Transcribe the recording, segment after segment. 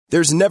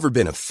There's never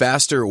been a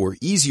faster or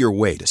easier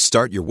way to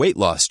start your weight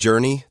loss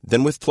journey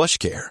than with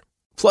PlushCare.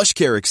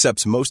 PlushCare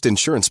accepts most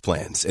insurance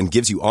plans and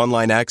gives you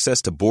online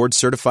access to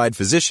board-certified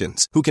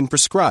physicians who can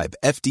prescribe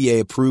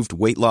FDA-approved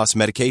weight loss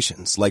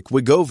medications like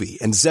Wegovy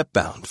and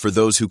Zepbound for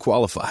those who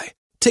qualify.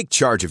 Take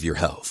charge of your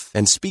health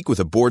and speak with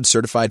a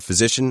board-certified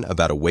physician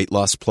about a weight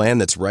loss plan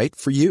that's right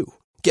for you.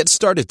 Get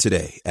started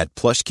today at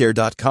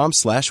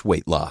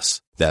plushcare.com/weight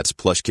loss. That's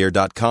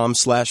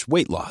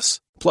plushcare.com/weight loss.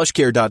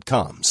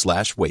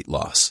 plushcare.com/weight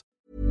loss.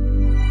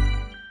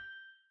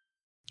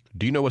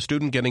 Do you know a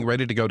student getting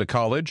ready to go to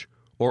college?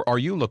 Or are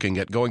you looking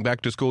at going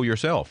back to school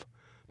yourself?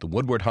 The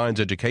Woodward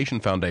Hines Education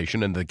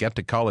Foundation and the Get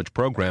to College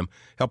program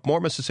help more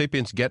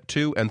Mississippians get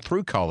to and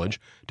through college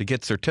to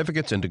get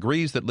certificates and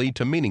degrees that lead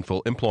to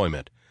meaningful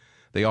employment.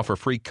 They offer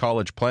free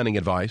college planning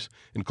advice,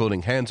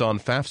 including hands-on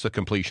FAFSA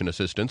completion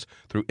assistance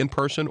through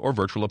in-person or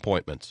virtual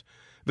appointments.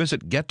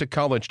 Visit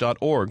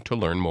gettocollege.org to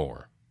learn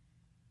more.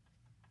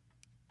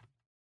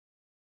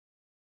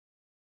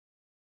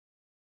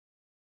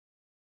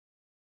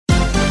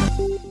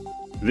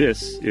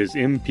 This is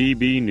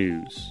MPB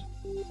News.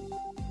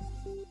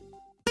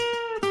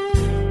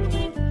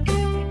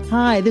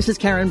 Hi, this is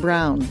Karen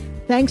Brown.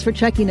 Thanks for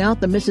checking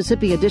out the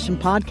Mississippi Edition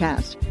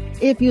podcast.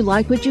 If you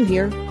like what you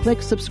hear,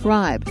 click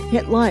subscribe,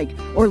 hit like,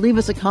 or leave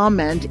us a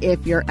comment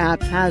if your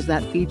app has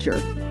that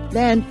feature.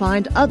 Then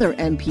find other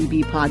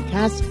MPB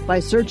podcasts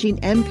by searching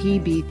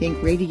MPB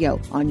Think Radio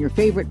on your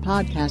favorite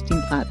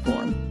podcasting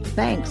platform.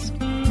 Thanks.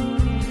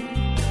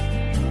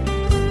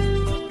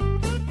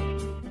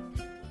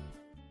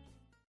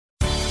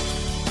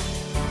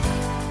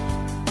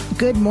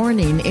 Good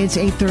morning. It's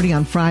 8:30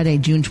 on Friday,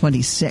 June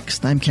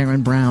 26th. I'm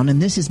Karen Brown,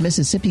 and this is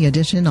Mississippi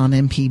Edition on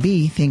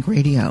MPB Think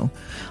Radio.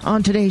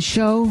 On today's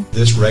show,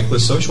 this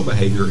reckless social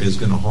behavior is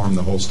going to harm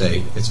the whole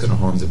state. It's going to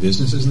harm the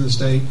businesses in the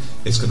state.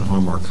 It's going to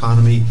harm our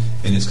economy,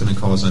 and it's going to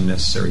cause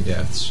unnecessary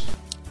deaths.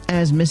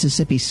 As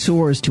Mississippi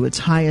soars to its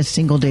highest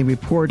single-day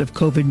report of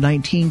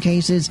COVID-19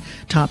 cases,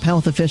 top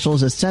health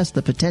officials assess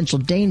the potential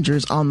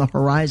dangers on the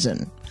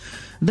horizon.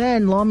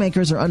 Then,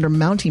 lawmakers are under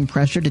mounting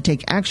pressure to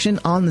take action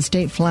on the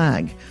state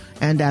flag,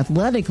 and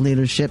athletic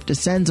leadership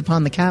descends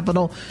upon the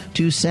Capitol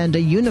to send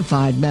a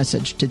unified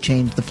message to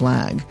change the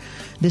flag.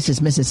 This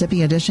is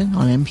Mississippi Edition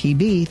on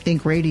MPB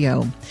Think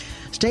Radio.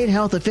 State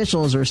health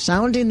officials are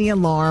sounding the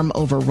alarm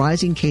over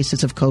rising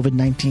cases of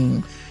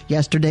COVID-19.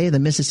 Yesterday, the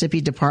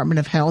Mississippi Department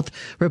of Health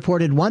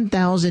reported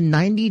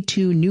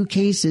 1,092 new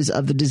cases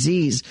of the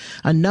disease,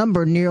 a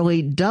number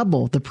nearly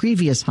double the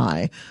previous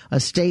high.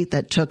 A state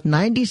that took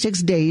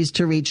 96 days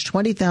to reach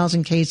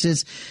 20,000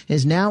 cases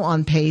is now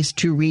on pace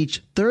to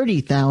reach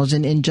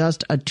 30,000 in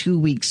just a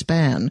 2-week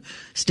span.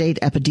 State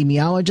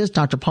epidemiologist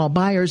Dr. Paul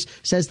Byers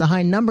says the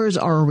high numbers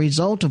are a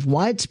result of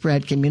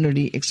widespread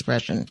community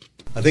expression.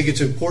 I think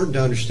it's important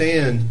to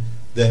understand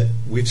that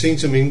we've seen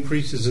some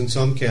increases in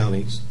some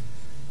counties,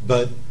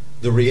 but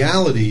the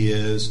reality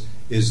is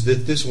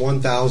that this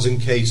 1,000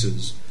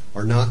 cases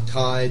are not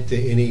tied to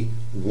any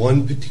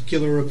one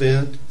particular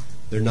event.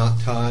 They're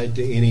not tied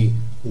to any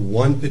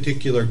one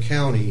particular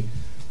county.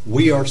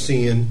 We are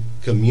seeing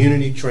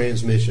community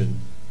transmission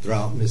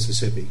throughout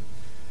Mississippi.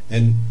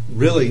 And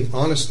really,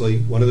 honestly,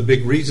 one of the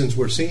big reasons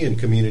we're seeing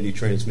community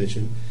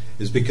transmission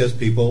is because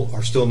people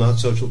are still not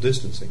social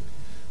distancing.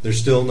 They're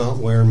still not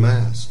wearing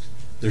masks.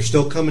 They're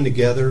still coming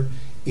together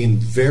in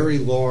very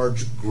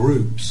large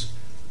groups,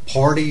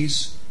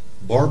 parties,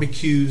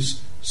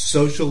 barbecues,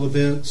 social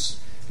events,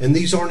 and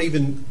these aren't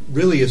even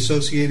really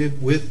associated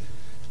with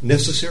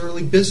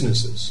necessarily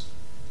businesses.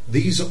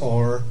 These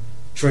are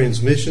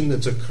transmission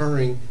that's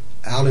occurring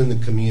out in the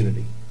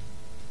community.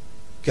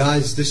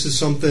 Guys, this is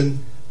something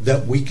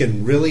that we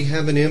can really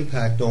have an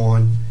impact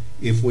on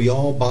if we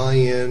all buy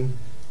in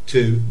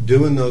to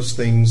doing those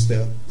things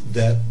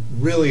that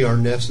really are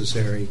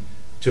necessary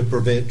to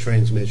prevent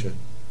transmission.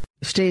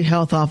 State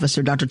Health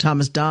Officer Dr.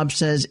 Thomas Dobbs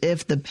says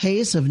if the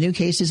pace of new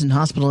cases and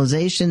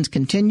hospitalizations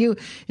continue,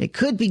 it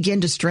could begin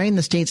to strain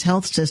the state's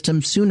health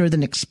system sooner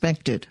than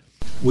expected.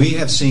 We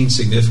have seen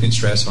significant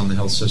stress on the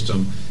health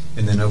system,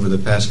 and then over the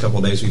past couple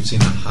of days, we've seen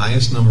the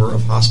highest number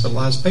of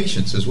hospitalized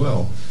patients as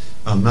well.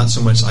 Not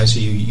so much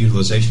ICU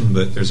utilization,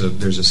 but there's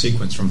a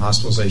sequence from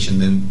hospitalization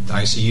then to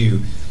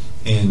ICU,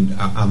 and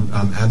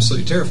I'm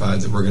absolutely terrified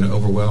that we're going to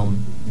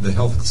overwhelm the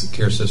health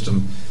care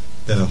system,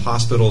 the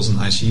hospitals and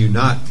ICU,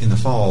 not in the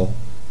fall,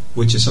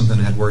 which is something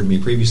that had worried me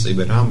previously,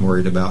 but I'm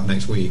worried about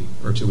next week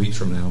or 2 weeks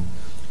from now.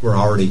 We're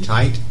already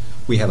tight.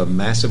 We have a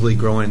massively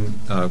growing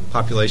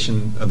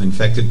population of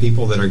infected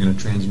people that are going to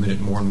transmit it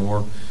more and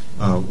more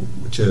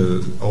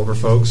to older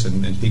folks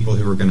and people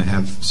who are going to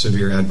have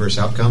severe adverse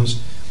outcomes.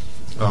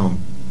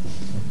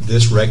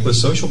 This reckless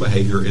social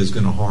behavior is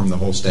going to harm the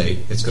whole state.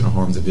 It's going to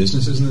harm the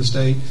businesses in the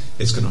state.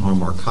 It's going to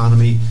harm our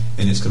economy,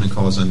 and it's going to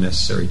cause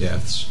unnecessary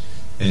deaths.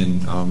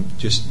 And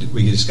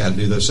we just got to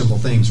do those simple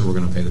things, or we're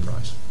going to pay the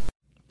price.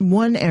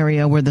 One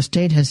area where the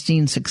state has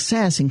seen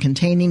success in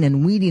containing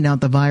and weeding out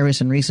the virus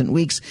in recent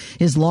weeks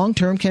is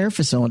long-term care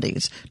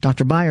facilities.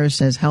 Dr. Byers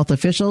says health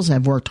officials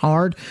have worked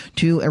hard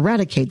to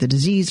eradicate the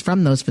disease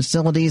from those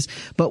facilities,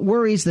 but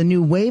worries the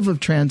new wave of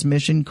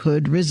transmission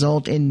could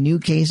result in new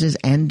cases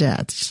and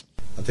deaths.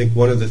 I think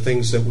one of the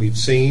things that we've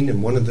seen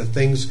and one of the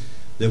things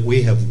that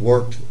we have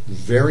worked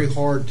very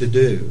hard to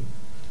do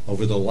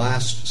over the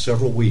last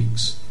several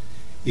weeks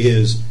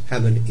is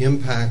have an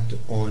impact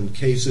on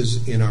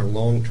cases in our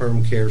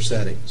long-term care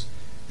settings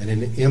and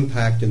an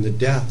impact in the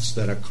deaths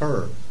that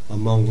occur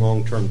among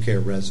long-term care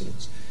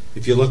residents.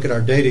 If you look at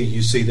our data,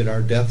 you see that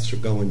our deaths are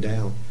going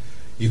down.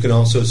 You can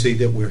also see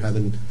that we're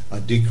having a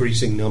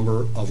decreasing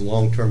number of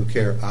long-term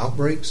care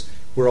outbreaks.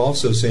 We're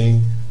also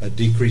seeing a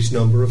decreased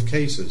number of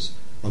cases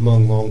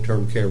among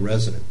long-term care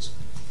residents.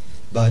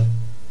 But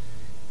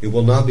it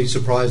will not be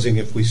surprising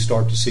if we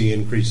start to see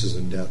increases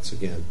in deaths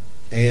again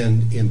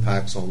and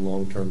impacts on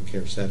long-term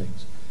care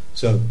settings.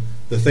 So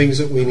the things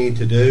that we need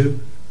to do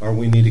are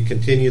we need to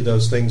continue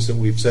those things that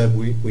we've said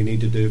we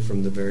need to do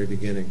from the very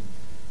beginning.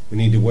 We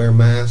need to wear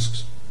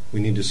masks. We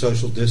need to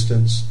social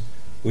distance.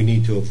 We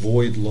need to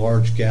avoid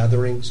large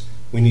gatherings.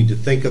 We need to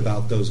think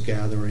about those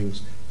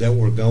gatherings that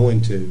we're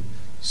going to.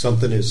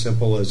 Something as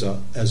simple as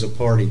a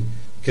party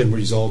can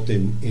result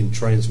in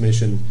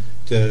transmission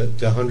to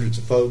hundreds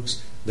of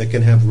folks that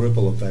can have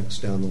ripple effects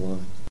down the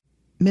line.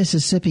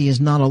 Mississippi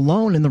is not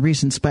alone in the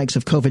recent spikes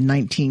of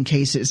COVID-19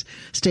 cases.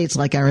 States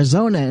like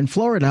Arizona and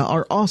Florida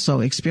are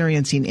also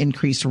experiencing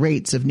increased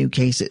rates of new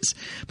cases.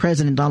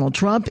 President Donald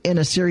Trump, in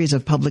a series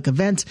of public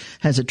events,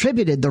 has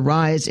attributed the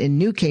rise in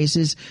new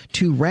cases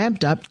to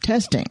ramped-up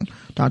testing.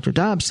 Dr.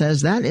 Dobbs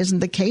says that isn't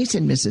the case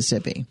in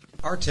Mississippi.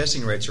 Our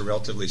testing rates are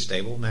relatively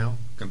stable now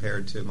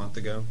compared to a month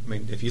ago. I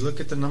mean, if you look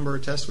at the number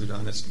of tests we've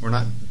done, we're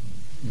not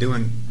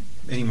doing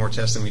any more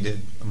tests than we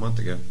did a month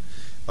ago.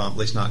 At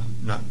least not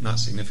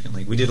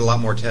significantly. We did a lot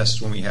more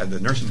tests when we had the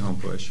nursing home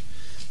push,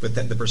 but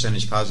the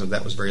percentage positive,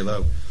 that was very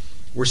low.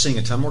 We're seeing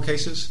a ton more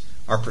cases.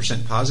 Our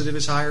percent positive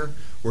is higher.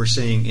 We're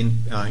seeing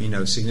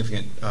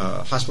significant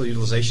hospital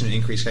utilization and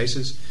increased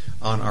cases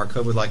on our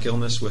COVID-like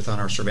illness on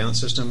our surveillance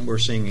system. We're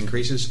seeing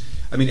increases.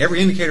 I mean,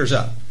 every indicator's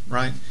up,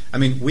 right? I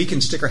mean, we can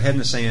stick our head in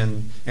the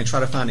sand and try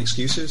to find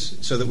excuses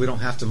so that we don't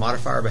have to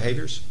modify our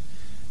behaviors.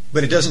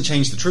 But it doesn't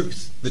change the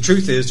truth. The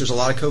truth is there's a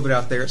lot of COVID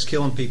out there. It's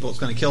killing people. It's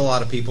going to kill a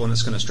lot of people, and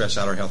it's going to stress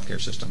out our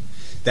healthcare system.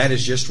 That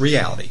is just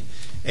reality.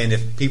 And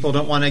if people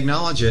don't want to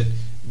acknowledge it,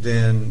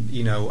 then,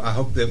 I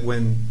hope that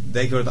when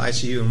they go to the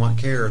ICU and want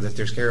care, that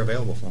there's care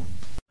available for them.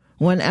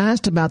 When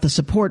asked about the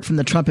support from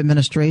the Trump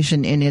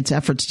administration in its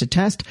efforts to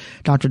test,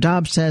 Dr.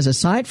 Dobbs says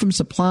aside from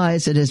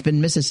supplies, it has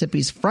been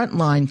Mississippi's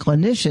frontline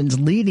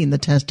clinicians leading the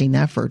testing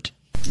effort.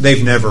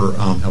 They've never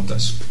helped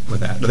us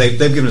with that. They've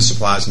given us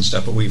supplies and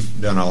stuff, but we've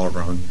done all of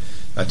our own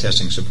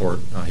testing support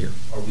here.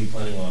 Are we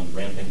planning on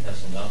ramping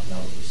testing up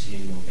now that we're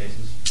seeing more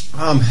cases?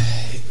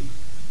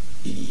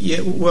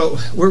 Yeah, well,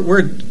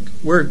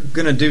 we're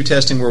going to do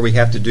testing where we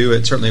have to do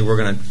it. Certainly, we're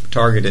going to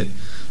target it.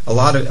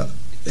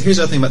 Here's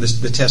the other thing about this: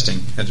 the testing.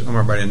 I want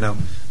everybody to know.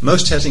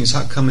 Most testing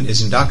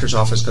is in doctor's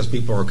office because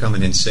people are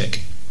coming in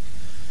sick.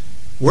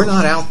 We're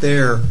not out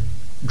there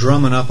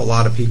drumming up a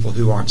lot of people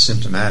who aren't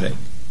symptomatic.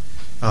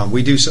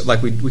 We do,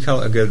 we call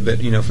it a good bit,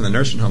 from the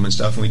nursing home and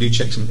stuff, and we do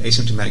check some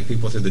asymptomatic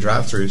people through the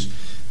drive-thrus,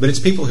 but it's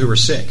people who are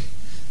sick.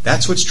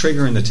 That's what's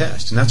triggering the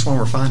test, and that's why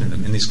we're finding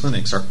them in these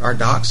clinics. Our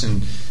docs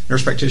and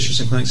nurse practitioners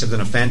in clinics have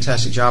done a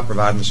fantastic job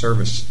providing the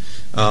service.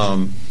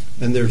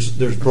 And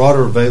there's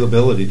broader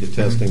availability to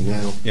testing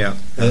now,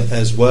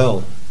 as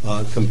well,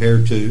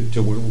 compared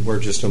to where we were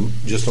just a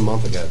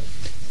month ago.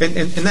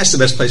 And that's the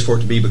best place for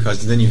it to be,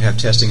 because then you have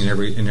testing in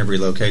every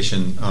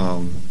location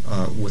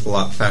with a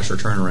lot faster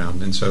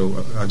turnaround. And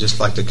so I'd just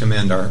like to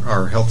commend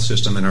our health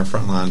system and our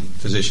frontline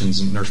physicians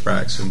and nurse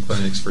practices and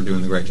clinics for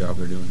doing the great job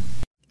they're doing.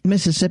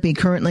 Mississippi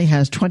currently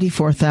has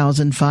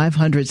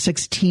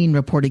 24,516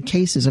 reported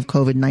cases of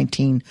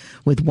COVID-19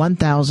 with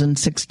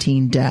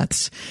 1,016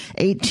 deaths.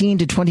 18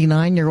 to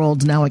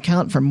 29-year-olds now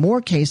account for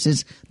more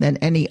cases than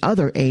any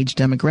other age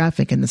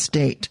demographic in the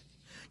state.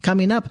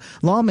 Coming up,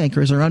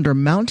 lawmakers are under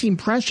mounting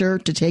pressure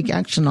to take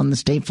action on the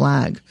state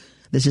flag.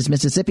 This is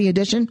Mississippi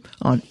Edition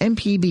on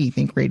MPB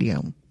Think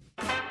Radio.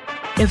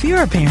 If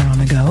you're a parent on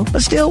the go,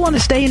 but still want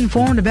to stay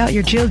informed about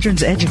your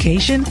children's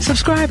education,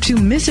 subscribe to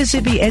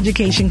Mississippi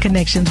Education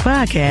Connections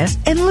podcast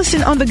and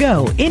listen on the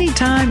go,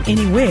 anytime,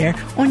 anywhere,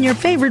 on your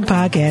favorite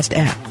podcast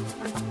app.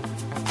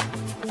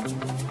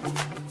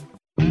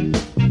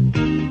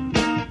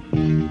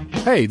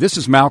 Hey, this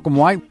is Malcolm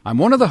White. I'm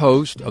one of the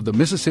hosts of the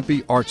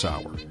Mississippi Arts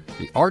Hour,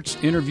 the arts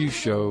interview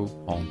show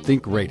on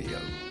Think Radio.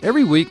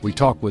 Every week we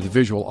talk with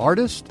visual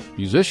artists,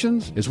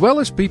 musicians, as well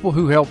as people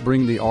who help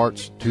bring the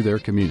arts to their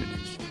communities.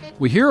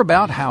 We hear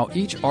about how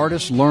each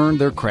artist learned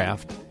their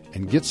craft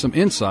and get some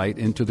insight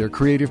into their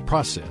creative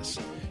process.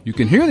 You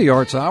can hear the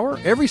Arts Hour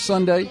every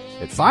Sunday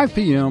at 5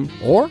 p.m.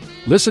 or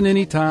listen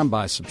anytime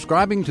by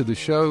subscribing to the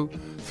show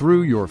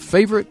through your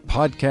favorite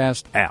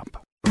podcast app.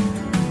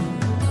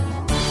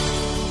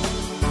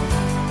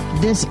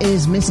 This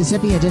is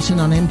Mississippi Edition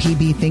on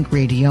MPB Think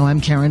Radio. I'm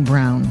Karen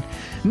Brown.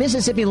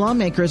 Mississippi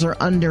lawmakers are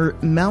under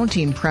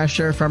mounting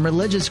pressure from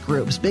religious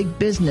groups, big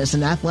business,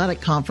 and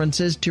athletic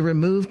conferences to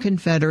remove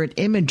Confederate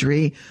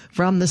imagery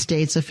from the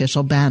state's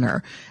official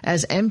banner.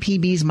 As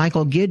MPB's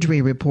Michael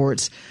Guidry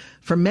reports,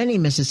 for many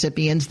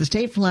Mississippians, the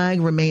state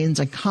flag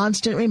remains a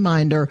constant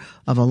reminder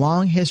of a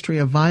long history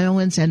of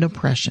violence and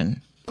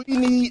oppression. We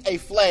need a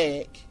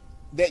flag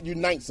that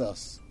unites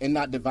us and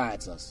not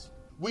divides us.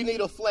 We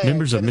need a flag.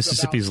 Members of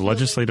Mississippi's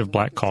Legislative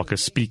Black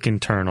Caucus speak in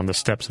turn on the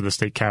steps of the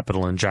state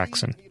capitol in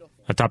Jackson.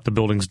 Atop the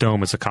building's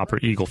dome is a copper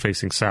eagle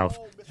facing south,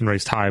 and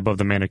raised high above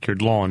the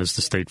manicured lawn is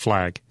the state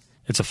flag.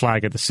 It's a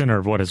flag at the center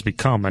of what has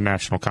become a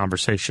national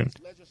conversation.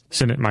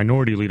 Senate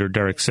Minority Leader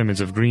Derek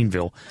Simmons of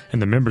Greenville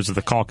and the members of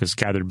the caucus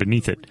gathered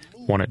beneath it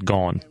want it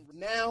gone.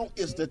 Now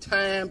is the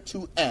time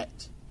to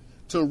act,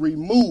 to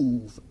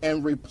remove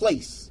and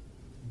replace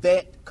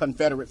that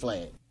Confederate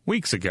flag.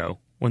 Weeks ago,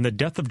 when the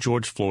death of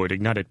George Floyd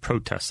ignited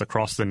protests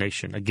across the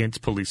nation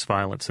against police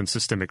violence and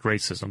systemic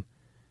racism,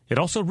 it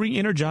also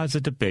re-energized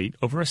a debate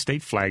over a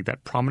state flag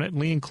that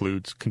prominently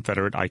includes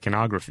Confederate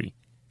iconography.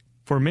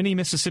 For many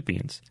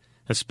Mississippians,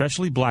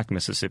 especially black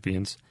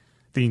Mississippians,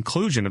 the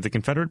inclusion of the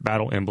Confederate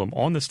battle emblem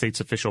on the state's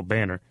official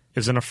banner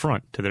is an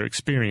affront to their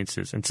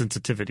experiences and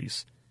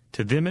sensitivities.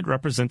 To them, it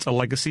represents a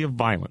legacy of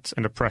violence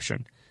and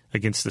oppression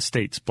against the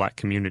state's black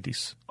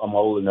communities. I'm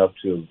old enough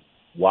to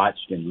watch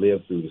and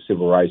live through the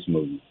Civil Rights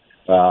Movement.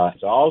 I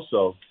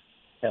also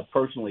have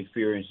personal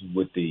experiences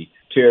with the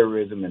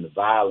terrorism and the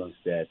violence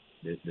that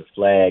the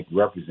flag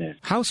represents.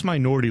 House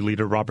Minority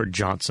Leader Robert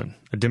Johnson,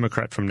 a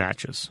Democrat from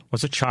Natchez,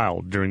 was a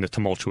child during the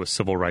tumultuous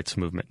Civil Rights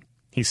Movement.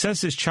 He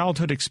says his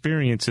childhood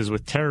experiences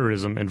with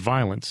terrorism and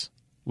violence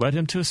led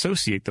him to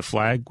associate the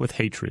flag with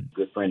hatred. A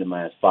good friend of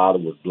mine's father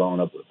was blown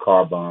up with a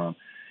car bomb,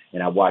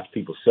 and I watched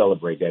people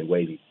celebrate that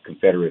waving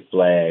Confederate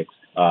flags.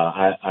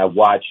 I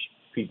watched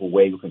people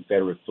wave a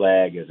Confederate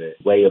flag as a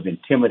way of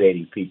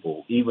intimidating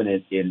people, even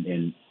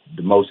in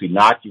the most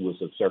innocuous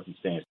of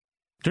circumstances.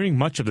 During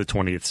much of the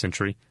 20th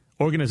century,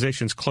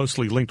 organizations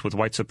closely linked with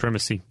white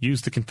supremacy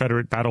used the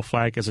Confederate battle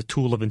flag as a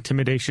tool of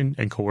intimidation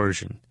and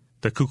coercion.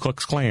 The Ku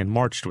Klux Klan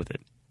marched with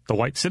it. The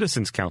White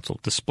Citizens Council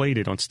displayed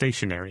it on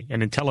stationery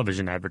and in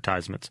television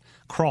advertisements,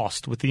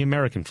 crossed with the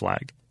American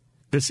flag.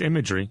 This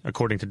imagery,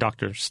 according to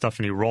Dr.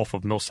 Stephanie Rolfe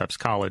of Millsaps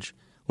College,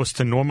 was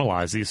to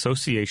normalize the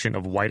association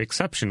of white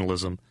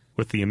exceptionalism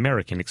with the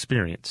American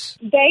experience.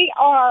 They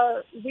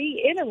are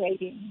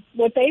reiterating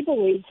what they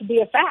believe to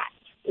be a fact,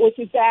 which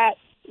is that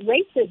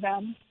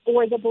racism,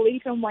 or the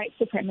belief in white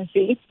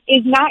supremacy,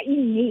 is not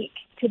unique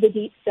to the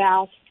Deep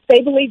South.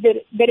 They believe that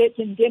it's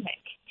endemic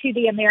to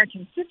the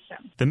American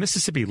system. The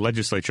Mississippi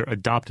legislature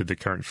adopted the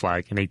current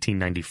flag in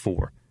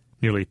 1894,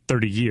 nearly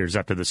 30 years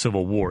after the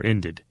Civil War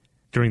ended.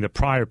 During the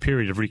prior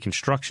period of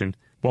Reconstruction,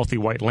 wealthy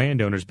white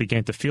landowners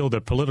began to feel their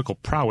political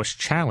prowess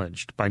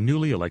challenged by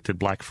newly elected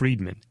black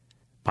freedmen.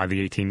 By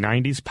the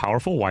 1890s,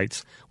 powerful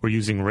whites were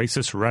using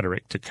racist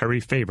rhetoric to curry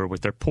favor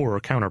with their poorer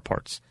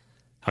counterparts,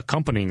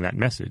 accompanying that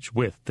message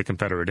with the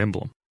Confederate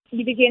emblem.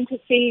 You begin to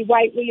see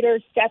white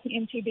leaders step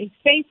into these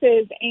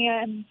spaces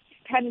and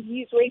kind of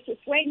use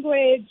racist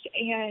language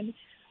and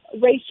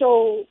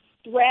racial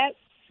threats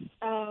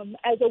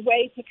as a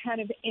way to kind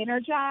of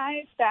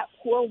energize that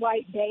poor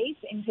white base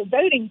into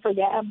voting for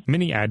them.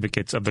 Many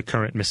advocates of the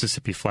current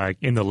Mississippi flag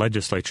in the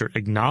legislature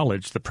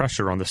acknowledge the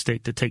pressure on the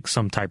state to take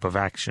some type of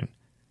action.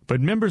 But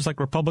members like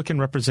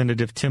Republican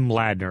Representative Tim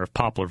Ladner of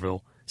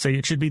Poplarville say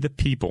it should be the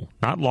people,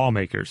 not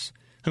lawmakers,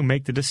 who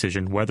make the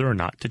decision whether or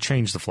not to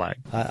change the flag.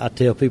 I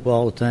tell people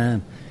all the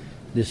time,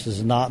 this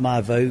is not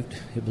my vote.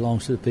 It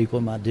belongs to the people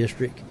in my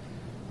district.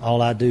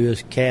 All I do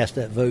is cast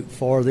that vote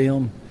for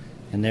them,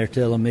 and they're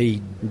telling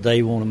me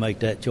they want to make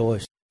that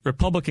choice.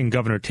 Republican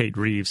Governor Tate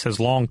Reeves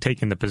has long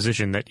taken the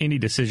position that any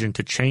decision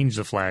to change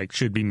the flag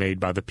should be made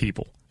by the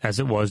people, as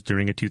it was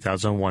during a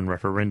 2001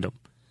 referendum.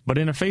 But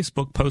in a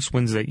Facebook post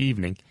Wednesday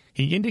evening,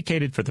 he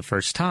indicated for the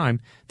first time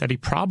that he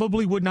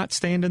probably would not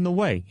stand in the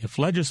way if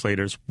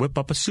legislators whip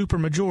up a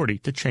supermajority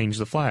to change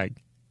the flag.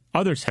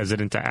 Others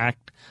hesitant to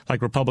act,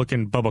 like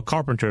Republican Bubba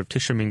Carpenter of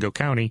Tishomingo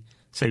County,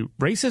 say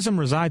racism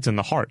resides in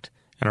the heart,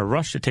 and a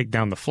rush to take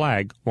down the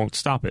flag won't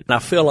stop it. I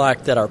feel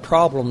like that our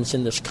problems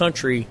in this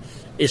country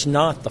is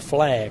not the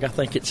flag. I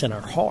think it's in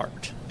our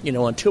heart. You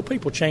know, until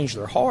people change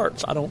their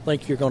hearts, I don't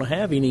think you're going to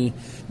have any.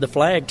 The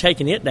flag,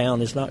 taking it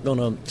down, is not going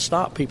to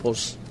stop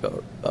people's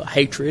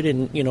hatred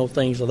and,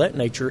 things of that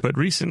nature. But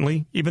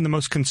recently, even the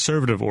most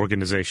conservative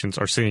organizations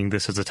are seeing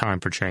this as a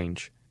time for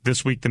change.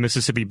 This week, the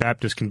Mississippi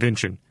Baptist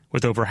Convention,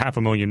 with over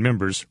 500,000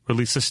 members,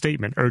 released a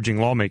statement urging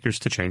lawmakers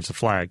to change the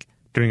flag.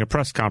 During a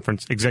press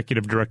conference,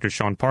 Executive Director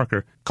Sean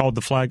Parker called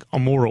the flag a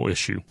moral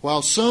issue.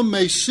 While some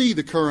may see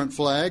the current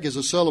flag as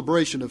a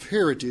celebration of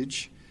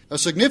heritage, a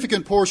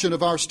significant portion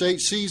of our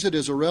state sees it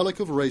as a relic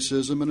of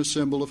racism and a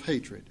symbol of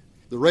hatred.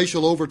 The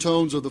racial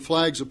overtones of the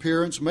flag's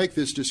appearance make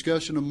this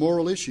discussion a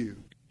moral issue.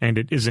 And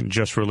it isn't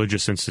just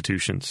religious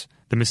institutions.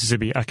 The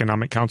Mississippi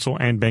Economic Council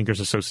and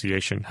Bankers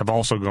Association have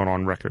also gone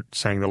on record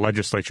saying the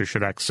legislature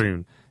should act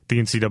soon The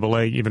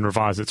NCAA even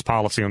revised its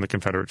policy on the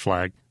Confederate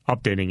flag,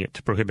 updating it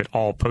to prohibit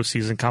all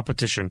postseason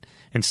competition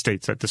in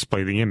states that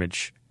display the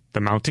image.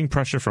 The mounting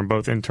pressure from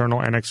both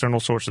internal and external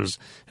sources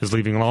is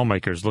leaving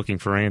lawmakers looking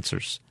for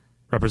answers.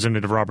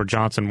 Representative Robert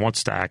Johnson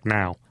wants to act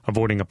now,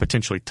 avoiding a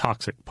potentially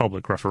toxic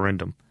public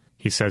referendum.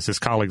 He says his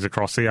colleagues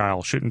across the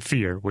aisle shouldn't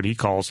fear what he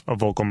calls a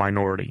vocal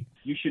minority.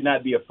 You should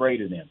not be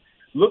afraid of them.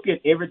 Look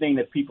at everything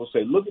that people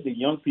say. Look at the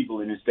young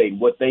people in the state,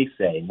 what they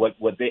say, what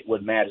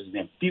matters to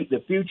them.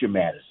 The future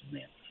matters to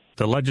them.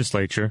 The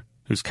legislature,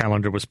 whose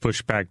calendar was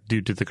pushed back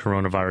due to the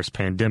coronavirus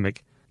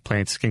pandemic,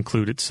 plans to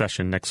conclude its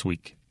session next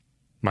week.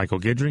 Michael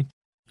Guidry,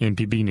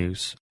 MPB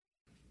News.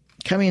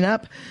 Coming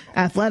up,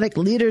 athletic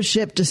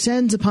leadership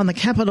descends upon the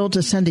Capitol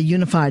to send a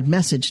unified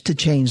message to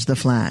change the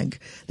flag.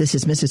 This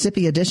is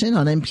Mississippi Edition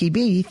on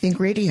MPB Think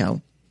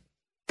Radio.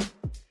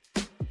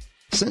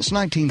 Since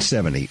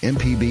 1970,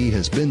 MPB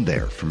has been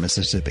there for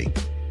Mississippi.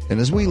 And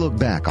as we look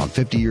back on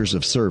 50 years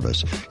of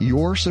service,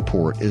 your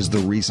support is the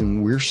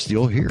reason we're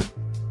still here.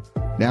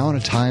 Now, in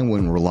a time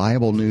when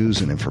reliable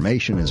news and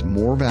information is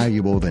more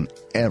valuable than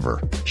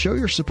ever, show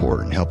your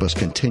support and help us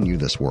continue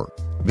this work.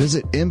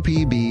 Visit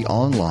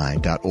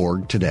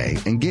mpbonline.org today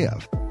and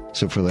give.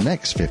 So for the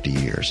next 50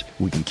 years,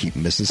 we can keep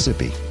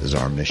Mississippi as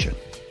our mission.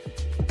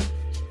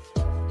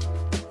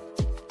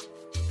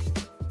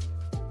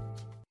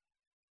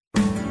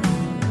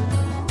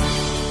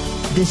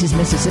 This is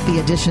Mississippi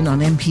Edition on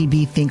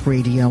MPB Think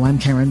Radio. I'm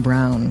Karen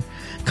Brown.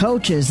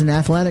 Coaches and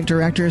athletic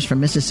directors from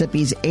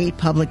Mississippi's 8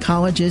 public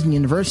colleges and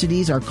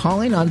universities are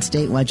calling on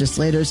state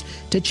legislators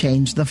to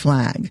change the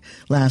flag.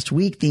 Last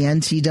week, the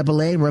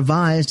NCAA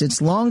revised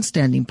its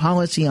longstanding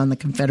policy on the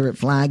Confederate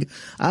flag,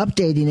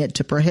 updating it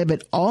to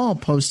prohibit all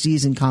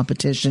postseason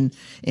competition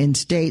in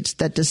states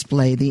that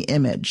display the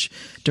image.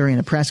 During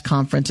a press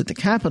conference at the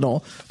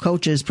Capitol,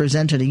 coaches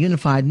presented a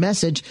unified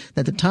message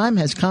that the time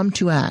has come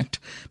to act.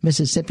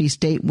 Mississippi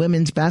State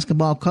women's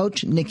basketball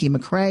coach Nikki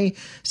McCray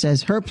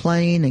says her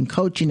playing and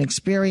coaching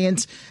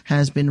experience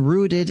has been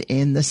rooted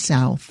in the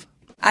South.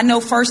 I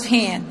know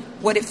firsthand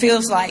what it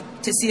feels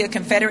like to see a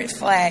Confederate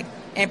flag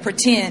and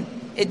pretend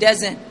it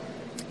doesn't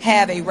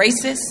have a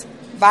racist,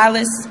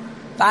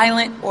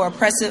 violent, or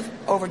oppressive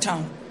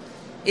overtone.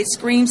 It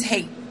screams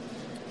hate,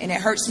 and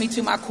it hurts me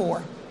to my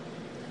core.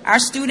 Our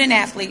student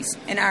athletes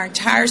and our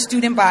entire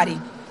student body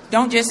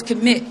don't just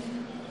commit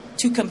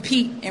to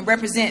compete and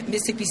represent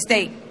Mississippi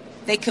State.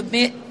 They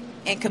commit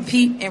and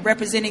compete in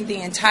representing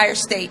the entire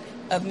state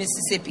of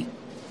Mississippi.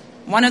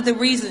 One of the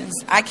reasons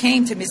I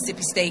came to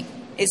Mississippi State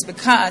is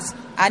because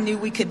I knew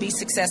we could be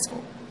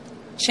successful.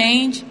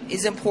 Change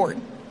is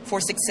important for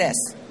success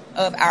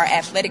of our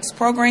athletics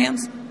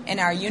programs and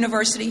our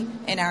university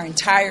and our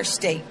entire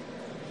state.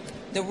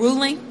 The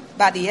ruling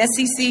by the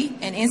SEC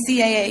and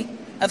NCAA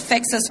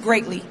affects us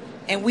greatly,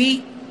 and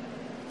we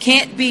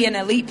can't be an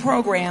elite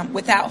program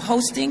without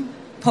hosting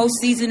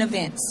postseason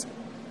events.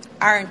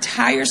 Our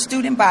entire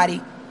student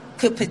body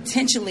could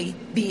potentially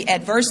be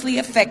adversely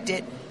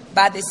affected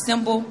by this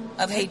symbol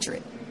of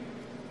hatred.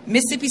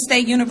 Mississippi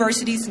State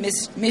University's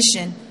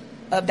mission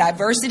of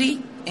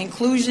diversity,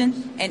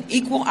 inclusion, and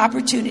equal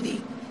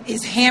opportunity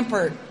is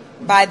hampered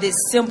by this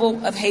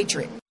symbol of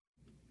hatred.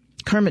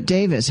 Kermit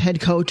Davis, head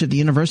coach of the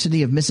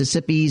University of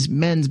Mississippi's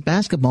men's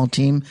basketball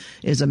team,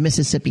 is a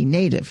Mississippi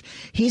native.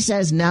 He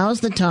says now's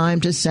the time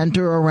to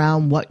center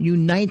around what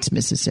unites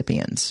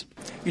Mississippians.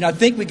 I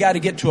think we got to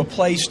get to a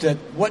place that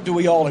what do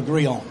we all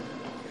agree on?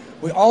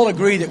 We all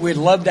agree that we'd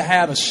love to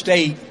have a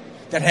state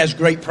that has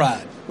great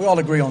pride. We all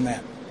agree on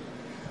that.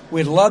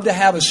 We'd love to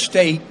have a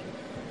state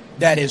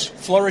that is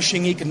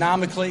flourishing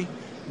economically,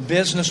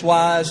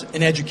 business-wise,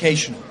 and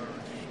educational.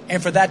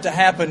 And for that to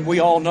happen,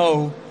 we all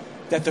know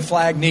that the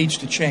flag needs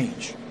to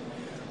change.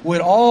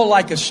 We'd all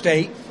like a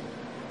state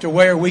to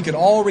where we could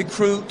all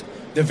recruit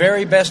the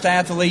very best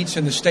athletes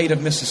in the state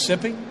of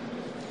Mississippi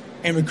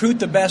and recruit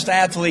the best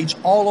athletes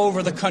all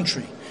over the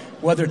country,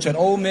 whether it's at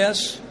Ole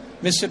Miss,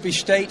 Mississippi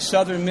State,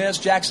 Southern Miss,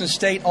 Jackson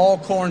State,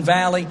 Alcorn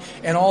Valley,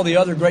 and all the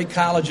other great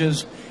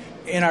colleges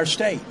in our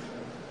state.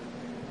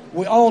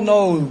 We all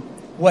know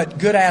what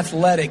good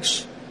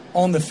athletics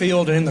on the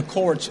field and in the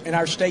courts in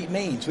our state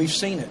means. We've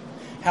seen it.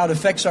 How it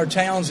affects our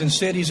towns and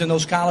cities and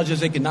those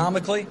colleges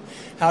economically,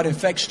 how it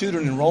affects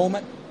student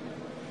enrollment,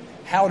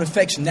 how it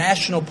affects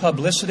national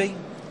publicity.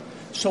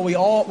 So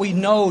we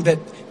know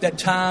that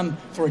time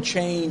for a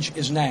change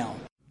is now.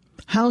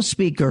 House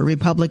Speaker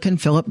Republican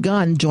Philip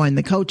Gunn joined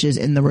the coaches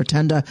in the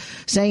rotunda,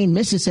 saying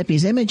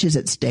Mississippi's image is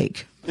at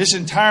stake. This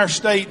entire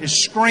state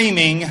is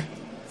screaming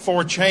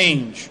for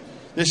change.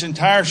 This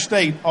entire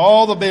state,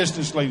 all the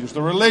business leaders,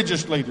 the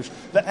religious leaders,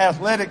 the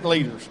athletic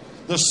leaders,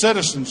 the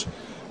citizens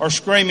are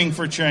screaming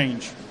for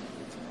change.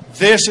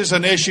 This is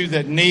an issue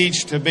that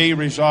needs to be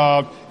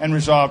resolved and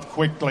resolved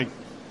quickly.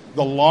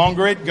 The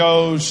longer it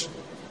goes,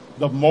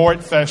 the more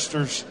it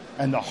festers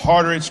and the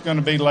harder it's going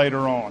to be later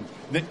on.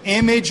 The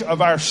image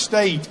of our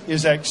state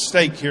is at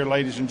stake here,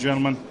 ladies and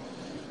gentlemen.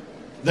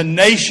 The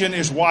nation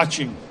is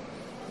watching.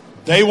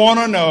 They want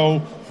to know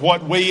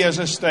what we as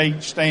a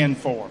state stand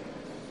for.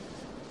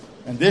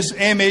 And this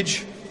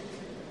image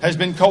has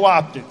been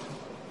co-opted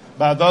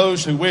by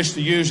those who wish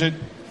to use it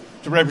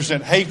to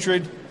represent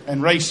hatred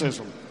and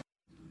racism.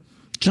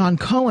 John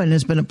Cohen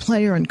has been a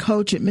player and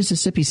coach at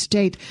Mississippi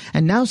State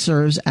and now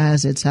serves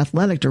as its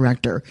athletic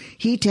director.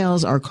 He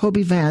tells our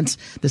Kobe Vance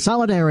the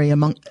solidarity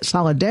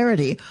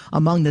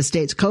among the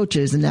state's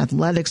coaches and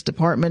athletics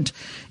department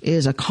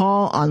is a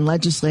call on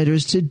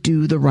legislators to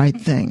do the right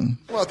thing.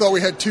 Well, I thought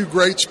we had two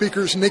great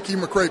speakers, Nikki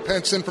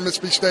McCray-Penson from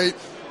Mississippi State,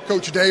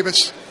 Coach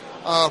Davis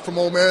from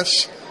Ole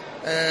Miss,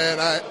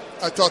 and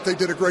I thought they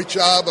did a great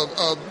job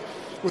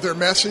with their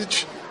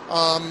message.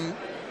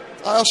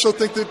 I also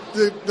think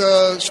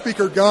that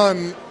Speaker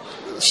Gunn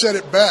said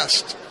it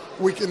best.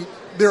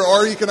 There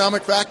are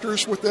economic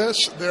factors with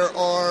this. There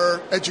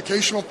are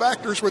educational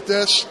factors with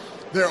this.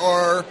 There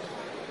are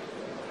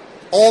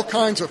all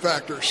kinds of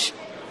factors.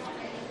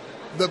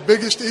 The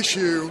biggest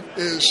issue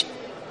is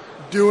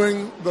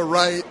doing the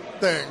right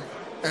thing.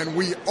 And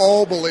we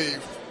all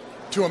believe,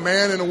 to a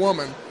man and a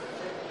woman,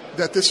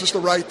 that this is the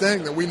right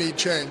thing, that we need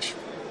change.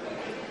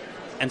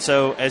 And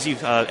so, as you've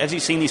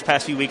seen these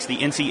past few weeks, the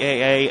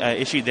NCAA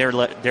issued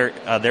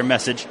their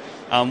message.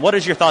 What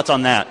is your thoughts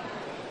on that?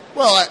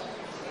 Well,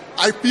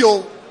 I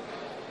feel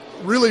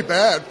really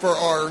bad for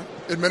our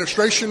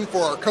administration,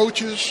 for our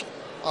coaches,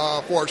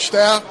 for our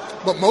staff,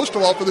 but most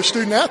of all for the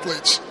student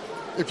athletes.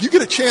 If you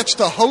get a chance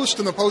to host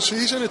in the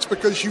postseason, it's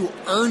because you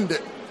earned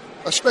it,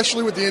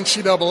 especially with the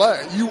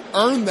NCAA. You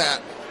earned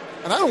that.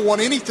 And I don't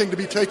want anything to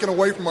be taken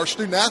away from our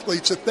student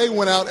athletes that they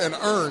went out and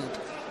earned.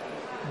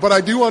 But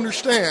I do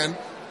understand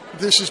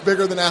this is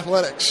bigger than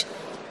athletics.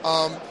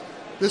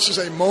 This is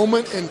a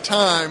moment in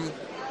time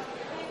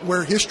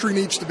where history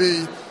needs to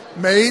be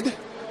made,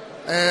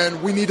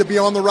 and we need to be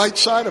on the right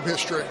side of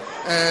history.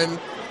 And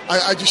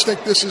I just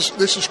think this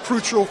is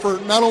crucial for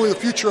not only the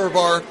future of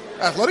our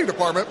athletic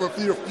department, but for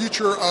the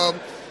future of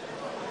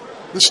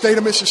the state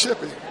of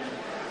Mississippi.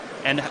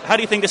 And how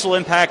do you think this will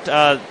impact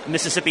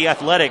Mississippi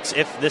athletics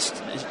if this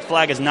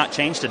flag is not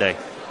changed today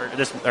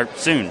or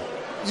soon?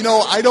 You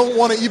know, I don't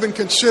want to even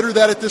consider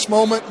that at this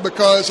moment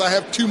because I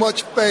have too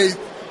much faith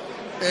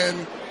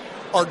in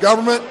our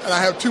government and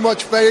I have too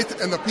much faith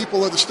in the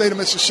people of the state of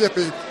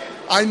Mississippi.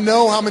 I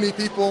know how many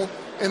people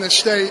in the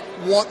state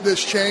want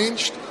this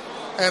changed,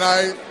 and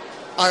I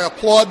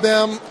applaud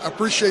them,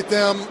 appreciate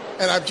them,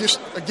 and I'm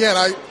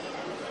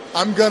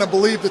going to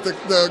believe that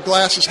the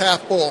glass is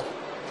half full.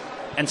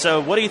 And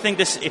so what do you think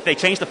if they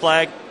change the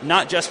flag,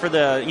 not just for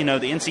the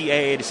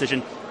NCAA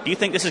decision, do you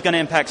think this is going to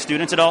impact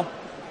students at all?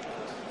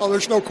 Oh,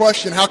 there's no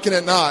question. How can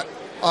it not?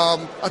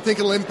 I think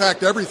it'll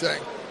impact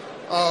everything.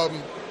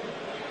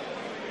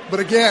 But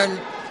again,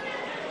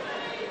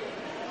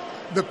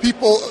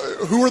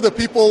 who are the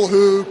people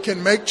who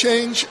can make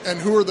change, and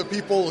who are the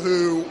people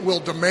who will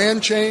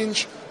demand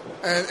change,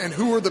 and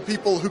who are the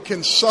people who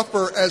can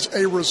suffer as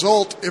a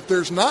result if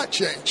there's not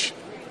change?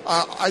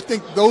 I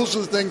think those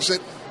are the things that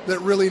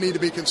really need to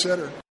be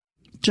considered.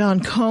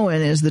 John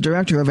Cohen is the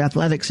director of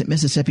athletics at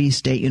Mississippi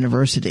State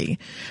University.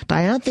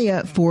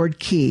 Dianthea Ford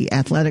Key,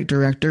 athletic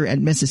director at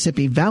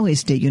Mississippi Valley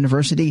State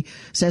University,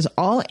 says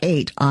all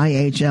 8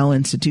 IHL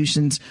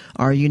institutions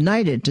are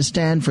united to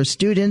stand for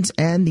students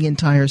and the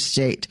entire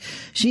state.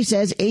 She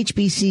says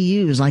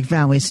HBCUs like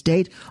Valley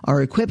State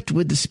are equipped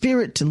with the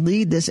spirit to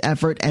lead this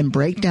effort and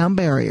break down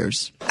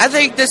barriers. I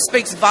think this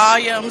speaks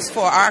volumes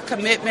for our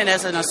commitment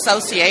as an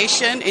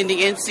association in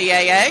the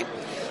NCAA.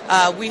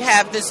 We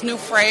have this new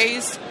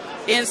phrase,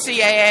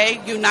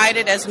 NCAA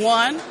United as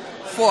One,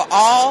 for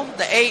all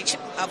 8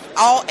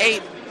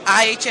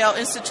 IHL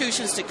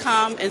institutions to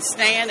come and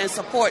stand and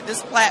support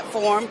this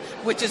platform,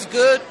 which is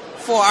good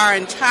for our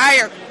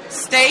entire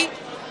state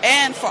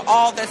and for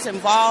all that's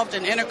involved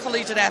in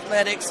intercollegiate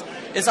athletics.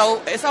 It's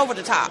over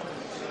the top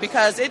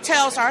because it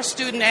tells our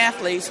student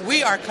athletes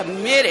we are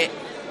committed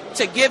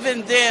to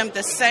giving them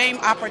the same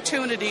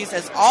opportunities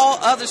as all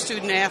other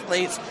student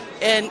athletes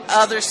in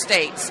other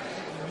states.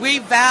 We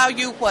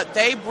value what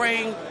they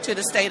bring to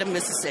the state of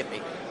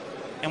Mississippi.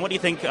 And what do you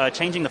think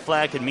changing the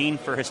flag could mean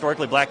for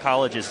historically black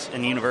colleges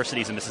and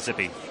universities in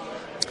Mississippi?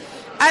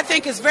 I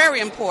think it's very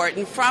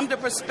important from the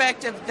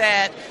perspective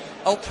that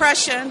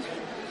oppression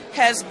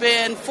has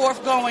been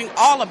forthgoing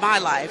all of my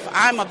life.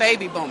 I'm a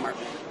baby boomer.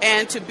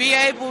 And to be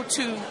able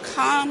to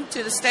come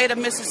to the state of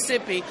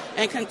Mississippi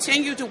and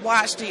continue to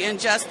watch the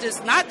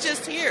injustice, not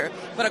just here,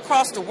 but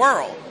across the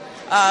world,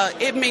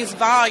 it means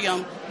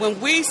volume when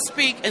we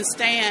speak and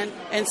stand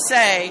and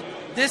say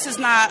this is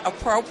not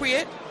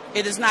appropriate,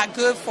 it is not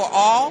good for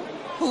all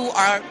who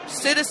are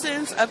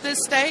citizens of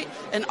this state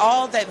and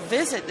all that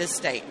visit this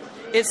state.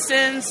 It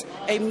sends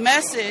a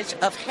message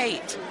of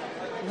hate,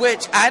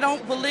 which I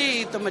don't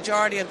believe the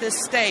majority of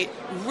this state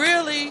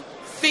really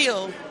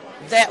feel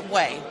that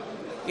way.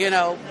 You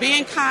know,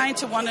 being kind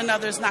to one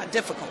another is not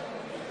difficult,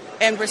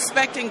 and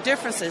respecting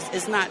differences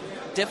is not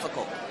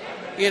difficult.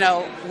 You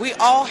know, we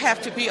all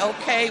have to be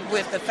okay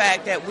with the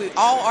fact that we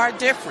all are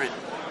different,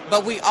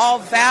 but we all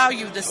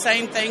value the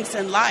same things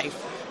in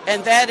life,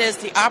 and that is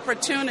the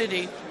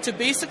opportunity to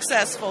be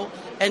successful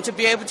and to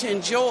be able to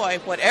enjoy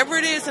whatever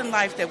it is in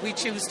life that we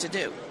choose to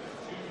do.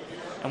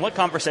 And what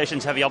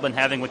conversations have y'all been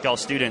having with y'all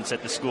students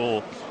at the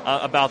school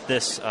about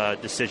this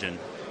decision?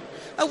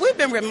 We've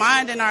been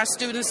reminding our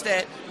students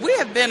that we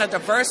have been a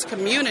diverse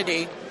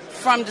community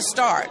from the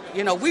start.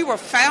 You know, we were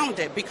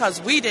founded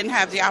because we didn't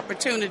have the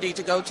opportunity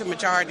to go to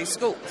majority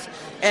schools.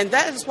 And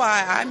that is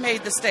why I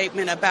made the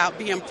statement about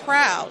being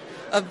proud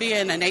of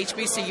being an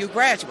HBCU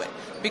graduate.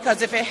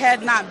 Because if it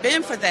had not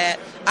been for that,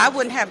 I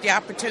wouldn't have the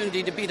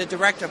opportunity to be the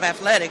director of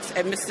athletics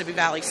at Mississippi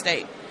Valley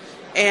State.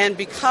 And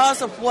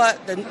because of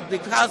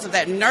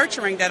that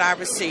nurturing that I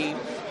received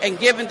and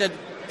given the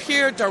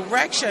peer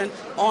direction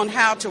on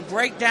how to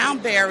break down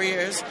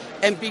barriers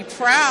and be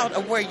proud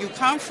of where you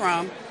come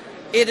from,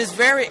 it is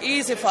very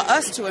easy for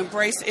us to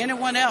embrace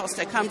anyone else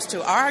that comes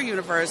to our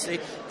university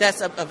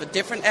that's of a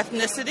different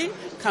ethnicity,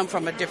 come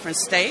from a different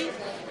state,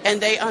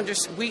 and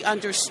we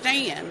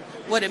understand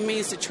what it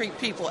means to treat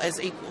people as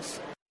equals.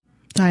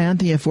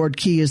 Dianthea Ford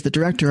Key is the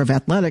Director of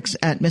Athletics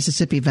at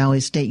Mississippi Valley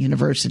State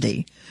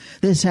University.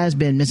 This has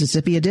been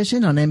Mississippi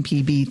Edition on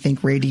MPB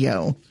Think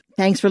Radio.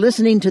 Thanks for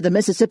listening to the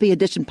Mississippi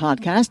Edition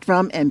podcast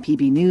from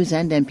MPB News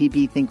and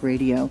MPB Think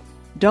Radio.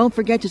 Don't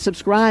forget to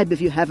subscribe if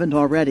you haven't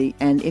already,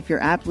 and if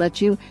your app lets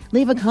you,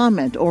 leave a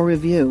comment or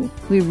review.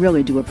 We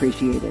really do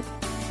appreciate it.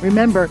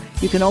 Remember,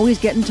 you can always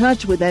get in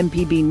touch with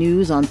MPB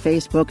News on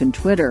Facebook and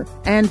Twitter,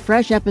 and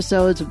fresh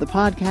episodes of the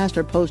podcast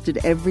are posted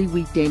every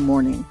weekday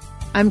morning.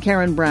 I'm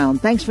Karen Brown.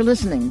 Thanks for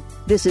listening.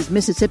 This is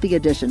Mississippi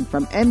Edition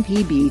from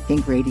MPB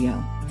Think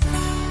Radio.